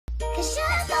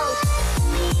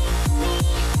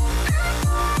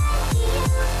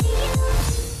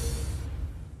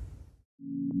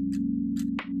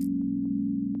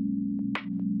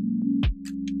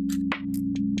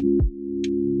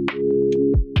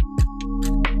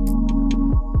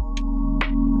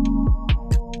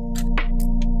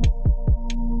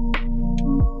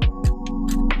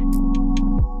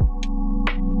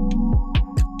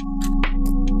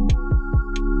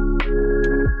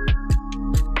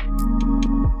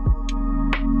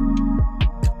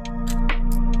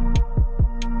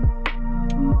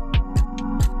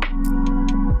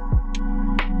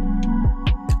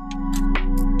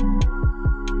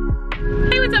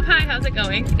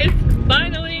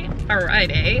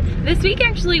Friday. This week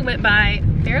actually went by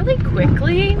fairly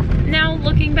quickly now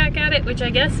looking back at it, which I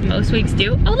guess most weeks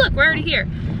do. Oh look, we're already here.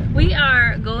 We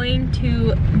are going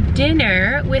to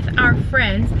dinner with our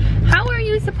friends. How are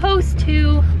you supposed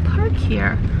to park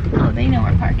here? Oh, they know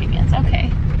where parking is,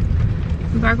 okay.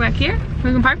 We park back here?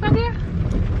 We can park back here?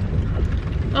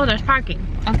 Oh, there's parking,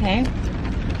 okay.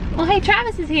 Well, hey,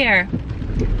 Travis is here.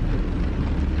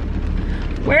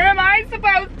 Where am I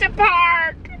supposed to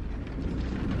park?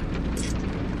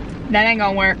 That ain't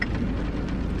gonna work.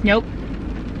 Nope.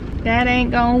 That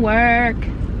ain't gonna work.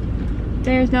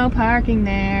 There's no parking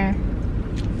there.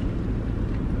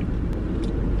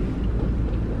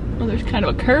 Oh, there's kind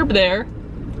of a curb there.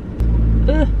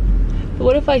 Ugh. But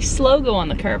what if I slow go on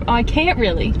the curb? Oh, I can't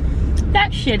really.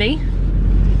 That's shitty.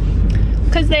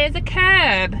 Because there's a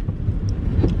curb.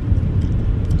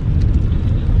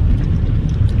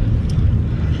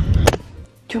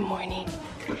 Good morning.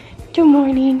 Good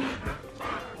morning.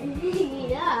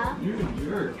 Yeah. You're a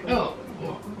jerk. Oh.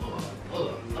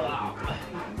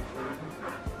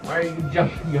 Why are you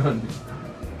jumping on me?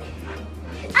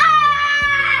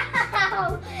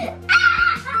 Ow!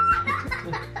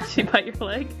 She bite your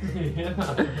leg? Yeah.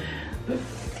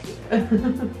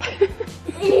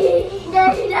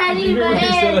 Daddy, You my heard what I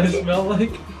head. smell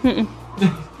like?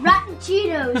 Rotten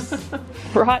Cheetos.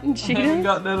 Rotten I haven't Cheetos?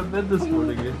 gotten out of bed this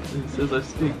morning. It says I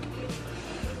stink.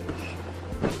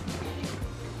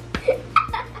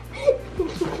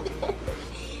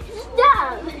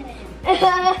 Stop.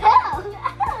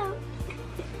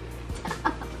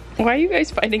 Why are you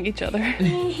guys fighting each other?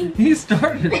 He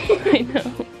started. I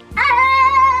know.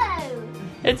 Ow.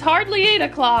 It's hardly 8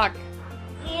 o'clock.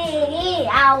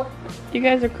 Ow. You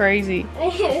guys are crazy.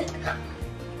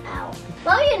 Ow.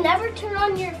 Well, you never turn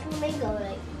on your flamingo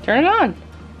light. Turn it on.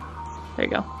 There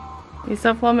you go. He's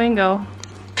a flamingo.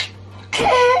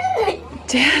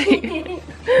 Daddy.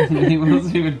 He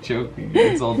wasn't even joking.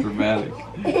 It's all dramatic.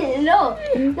 No,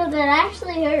 that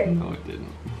actually hurt. No, it didn't.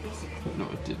 No,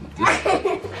 it didn't. Oh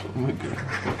my god.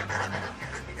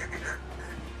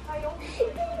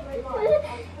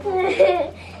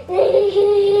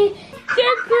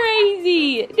 They're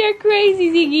crazy. They're crazy,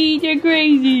 Ziggy. They're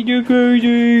crazy. They're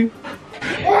crazy.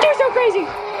 They're so crazy.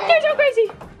 They're so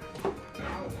crazy.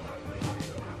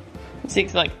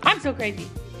 Zig's like, I'm so crazy.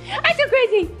 I'm so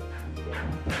crazy.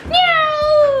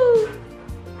 Meow.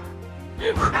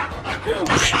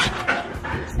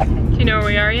 Do you know where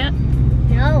we are yet?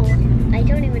 No, I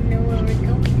don't even know where we're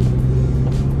going.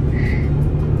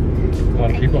 A lot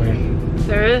of people here.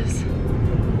 There is.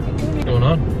 What's going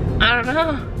on? I don't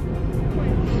know.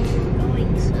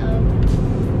 Going so.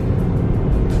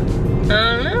 I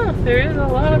don't know. There is a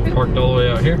lot of people. Parked all the way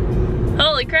out here.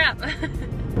 Holy crap.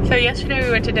 So yesterday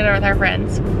we went to dinner with our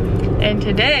friends. And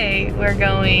today we're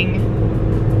going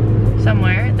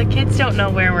somewhere. The kids don't know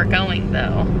where we're going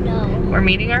though. No. We're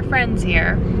meeting our friends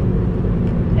here.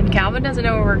 And Calvin doesn't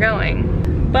know where we're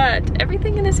going. But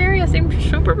everything in this area seems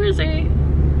super busy.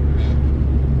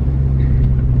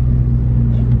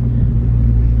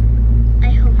 I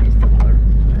hope it's the world of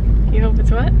fun. You hope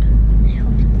it's what? I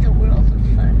hope it's the world of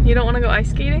fun. You don't want to go ice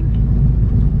skating?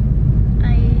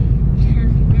 I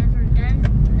have never done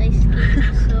ice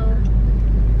skating, so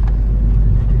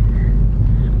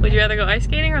Would you rather go ice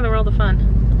skating or the world of fun?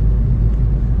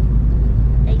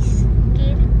 ice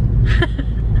skating.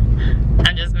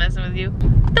 I'm just messing with you.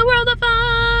 The world of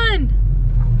fun!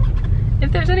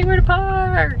 If there's anywhere to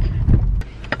park.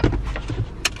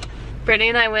 Brittany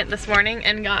and I went this morning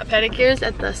and got pedicures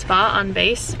at the spa on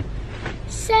base.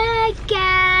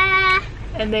 Sega.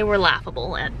 And they were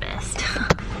laughable at best.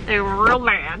 They were real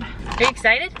bad. Are you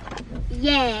excited?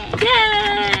 Yeah.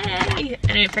 Yay!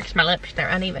 I need to fix my lips, they're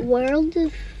uneven. World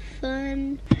of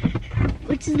fun.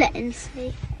 What does the N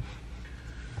say?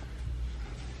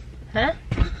 Huh?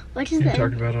 What does You the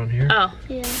talked N? about on here? Oh.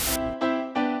 Yeah.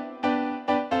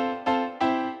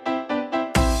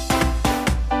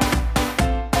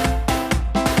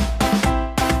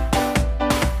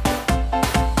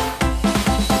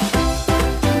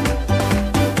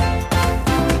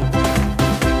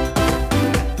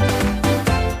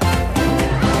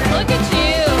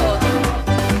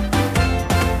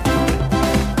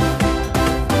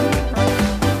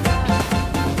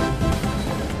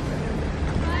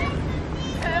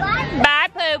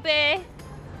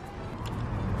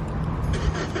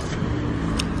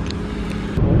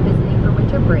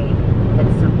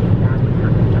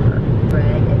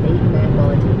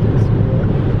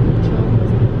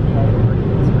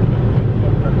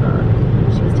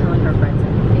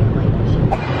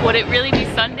 Would it really be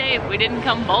Sunday if we didn't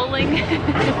come bowling?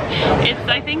 It's,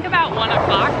 I think, about 1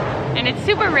 o'clock, and it's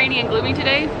super rainy and gloomy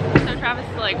today, so Travis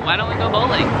was like, why don't we go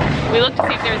bowling? We looked to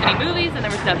see if there was any movies and there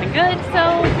was nothing good,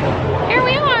 so here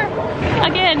we are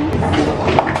again.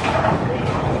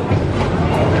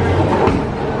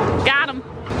 Got them.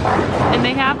 And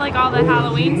they have like all the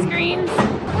Halloween screens.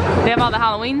 They have all the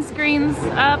Halloween screens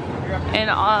up, and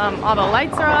all the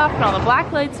lights are off and all the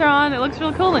black lights are on. It looks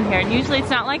really cool in here, and usually it's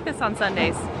not like this on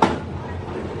Sundays.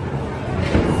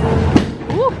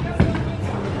 Woo.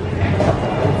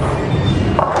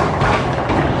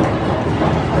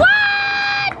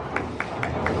 What?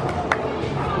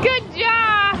 Good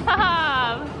job!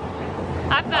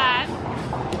 High five.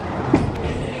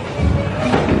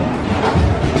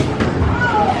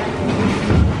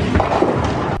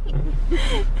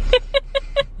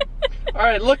 All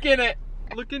right, look in it.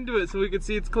 Look into it so we can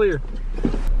see it's clear.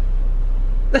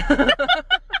 Look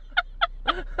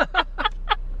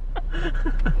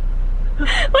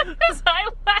at his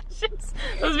eyelashes.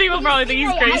 Those people probably think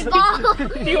he's crazy.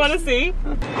 Do you want to see?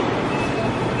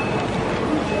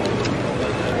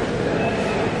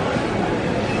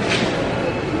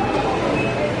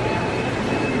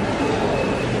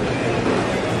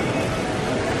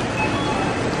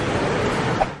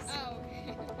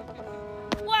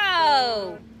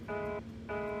 Whoa!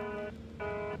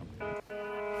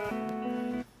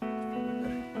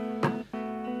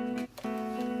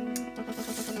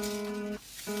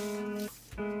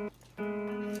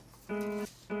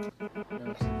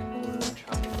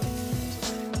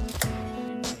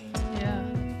 Yeah.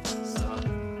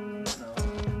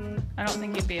 I don't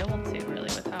think you'd be able to really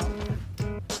without where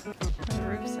the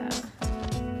roof's at.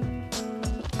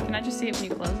 Can I just see it when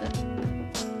you close it?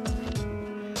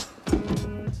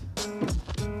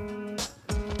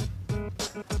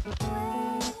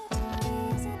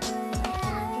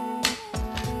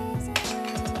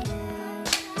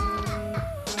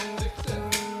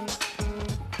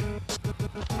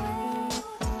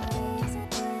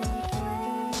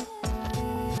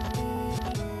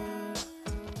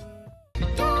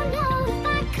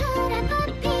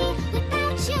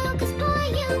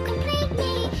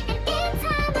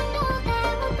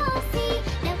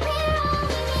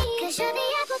 You're the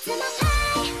apple to my